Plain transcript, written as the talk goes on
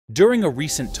During a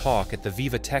recent talk at the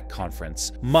Viva Tech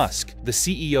conference, Musk, the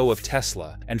CEO of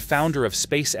Tesla and founder of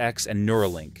SpaceX and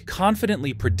Neuralink,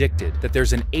 confidently predicted that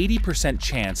there's an 80%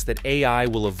 chance that AI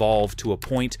will evolve to a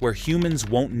point where humans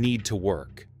won't need to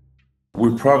work.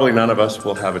 Probably none of us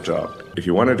will have a job. If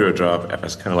you want to do a job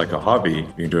as kind of like a hobby,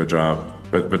 you can do a job,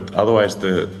 but otherwise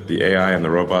the AI and the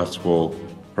robots will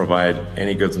provide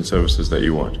any goods and services that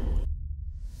you want.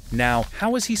 Now,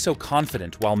 how is he so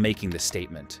confident while making this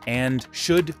statement? And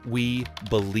should we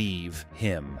believe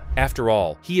him? After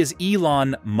all, he is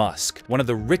Elon Musk, one of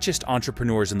the richest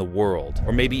entrepreneurs in the world,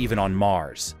 or maybe even on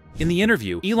Mars. In the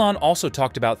interview, Elon also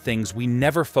talked about things we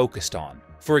never focused on.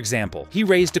 For example, he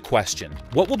raised a question: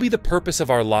 what will be the purpose of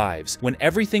our lives when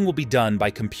everything will be done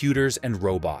by computers and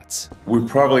robots?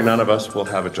 Probably none of us will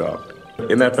have a job.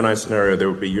 In that benign scenario,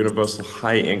 there would be universal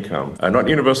high income, not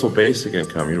universal basic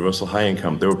income, universal high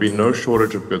income. There would be no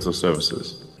shortage of goods or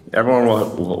services. Everyone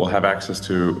will have access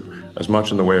to as much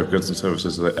in the way of goods and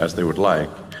services as they would like.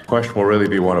 The question will really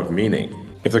be one of meaning.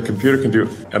 If the computer can do,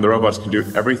 and the robots can do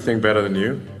everything better than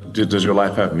you, does your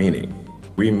life have meaning?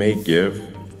 We may give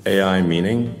AI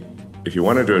meaning. If you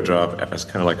want to do a job as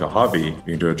kind of like a hobby,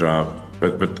 you can do a job,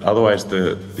 but otherwise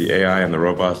the AI and the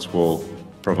robots will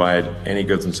provide any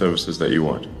goods and services that you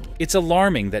want. It's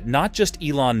alarming that not just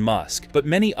Elon Musk, but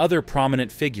many other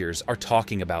prominent figures are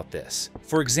talking about this.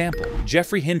 For example,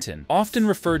 Geoffrey Hinton, often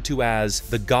referred to as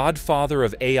the Godfather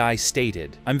of AI,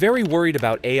 stated, "I'm very worried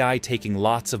about AI taking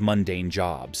lots of mundane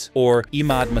jobs." Or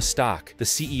Imad Mustaq, the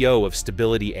CEO of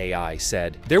Stability AI,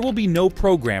 said, "There will be no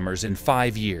programmers in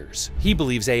 5 years." He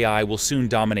believes AI will soon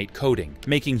dominate coding,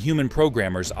 making human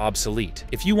programmers obsolete.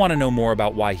 If you want to know more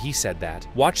about why he said that,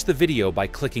 watch the video by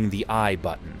clicking the I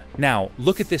button. Now,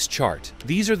 look at this chart.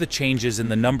 These are the changes in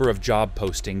the number of job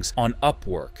postings on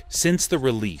Upwork since the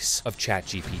release of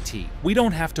ChatGPT. We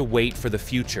don't have to wait for the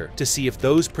future to see if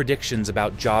those predictions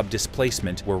about job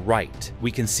displacement were right.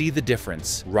 We can see the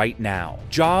difference right now.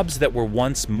 Jobs that were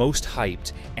once most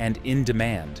hyped and in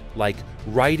demand, like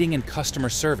writing and customer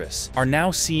service, are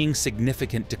now seeing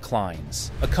significant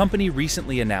declines. A company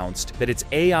recently announced that its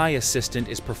AI assistant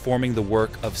is performing the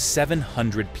work of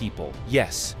 700 people.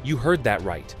 Yes, you heard that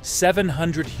right.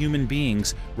 700 human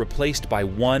beings replaced by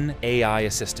one AI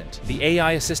assistant. The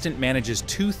AI assistant manages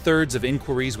 2/3 of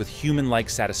inquiries with human-like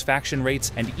satisfaction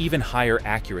rates and even higher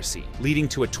accuracy, leading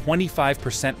to a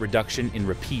 25% reduction in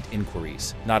repeat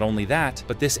inquiries. Not only that,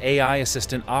 but this AI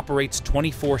assistant operates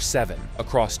 24/7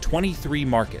 across 23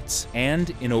 markets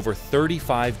and in over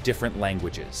 35 different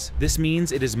languages. This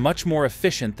means it is much more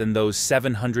efficient than those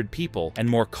 700 people and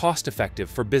more cost-effective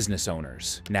for business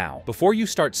owners. Now, before you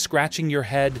start scratching your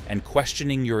head and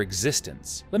questioning your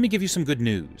existence, let me give you some good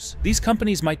news. These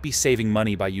companies might be saving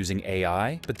money by using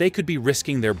AI, but they could be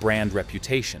risking their brand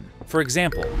reputation. For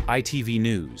example, ITV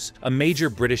News, a major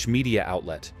British media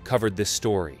outlet, covered this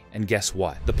story. And guess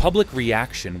what? The public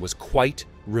reaction was quite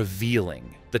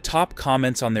revealing. The top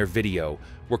comments on their video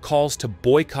were calls to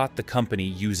boycott the company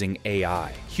using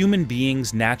AI. Human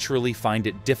beings naturally find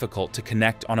it difficult to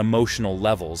connect on emotional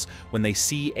levels when they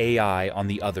see AI on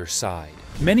the other side.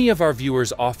 Many of our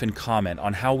viewers often comment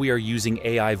on how we are using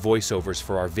AI voiceovers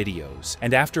for our videos,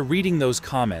 and after reading those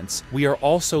comments, we are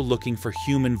also looking for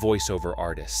human voiceover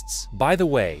artists. By the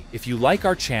way, if you like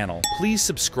our channel, please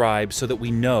subscribe so that we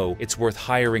know it's worth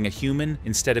hiring a human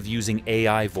instead of using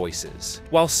AI voices.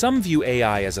 While some view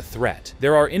AI as a threat,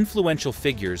 there are influential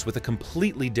figures with a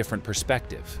completely different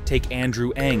perspective. Take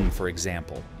Andrew Ng, for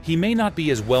example. He may not be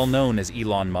as well known as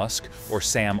Elon Musk or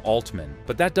Sam Altman,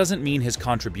 but that doesn't mean his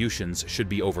contributions should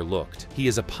be overlooked. He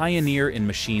is a pioneer in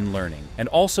machine learning and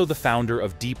also the founder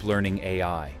of deep learning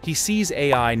AI. He sees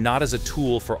AI not as a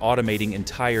tool for automating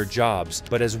entire jobs,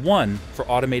 but as one for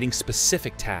automating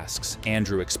specific tasks.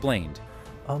 Andrew explained.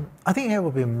 I think it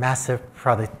will be a massive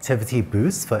productivity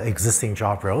boost for existing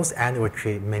job roles, and it will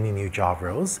create many new job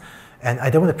roles. And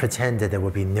I don't want to pretend that there will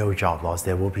be no job loss.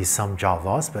 There will be some job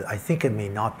loss, but I think it may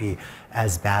not be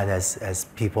as bad as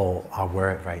people are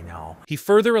worried right now. He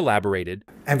further elaborated.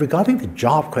 And regarding the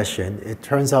job question, it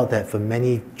turns out that for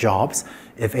many jobs,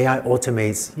 if AI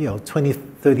automates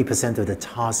 20–30% of the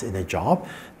tasks in a job,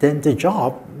 then the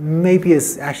job maybe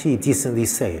is actually decently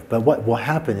safe. But what will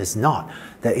happen is not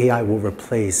that AI will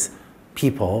replace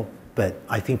people, but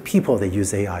I think people that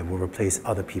use AI will replace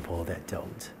other people that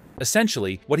don't.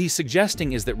 Essentially, what he's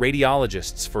suggesting is that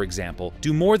radiologists, for example,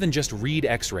 do more than just read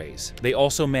X-rays. They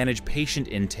also manage patient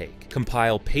intake,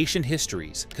 compile patient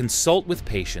histories, consult with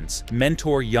patients,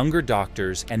 mentor younger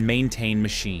doctors, and maintain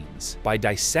machines. By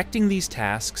dissecting these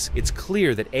tasks, it's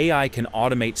clear that AI can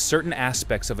automate certain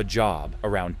aspects of a job,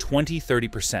 around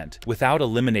 20–30%, without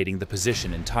eliminating the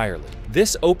position entirely.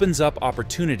 This opens up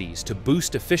opportunities to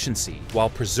boost efficiency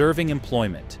while preserving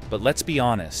employment. But let's be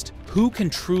honest, who can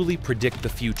truly predict the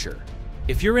future?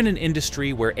 If you're in an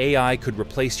industry where AI could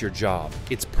replace your job,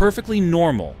 it's perfectly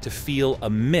normal to feel a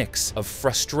mix of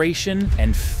frustration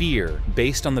and fear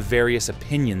based on the various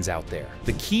opinions out there.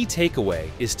 The key takeaway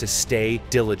is to stay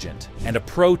diligent. And a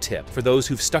pro tip for those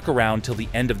who've stuck around till the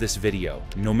end of this video: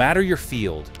 no matter your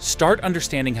field, start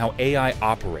understanding how AI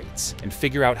operates and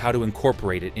figure out how to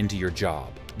incorporate it into your job.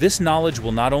 This knowledge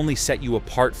will not only set you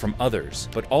apart from others,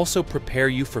 but also prepare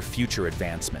you for future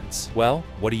advancements. Well,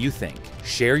 what do you think?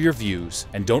 Share your views,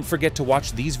 and don't forget to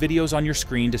watch these videos on your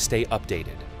screen to stay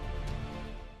updated.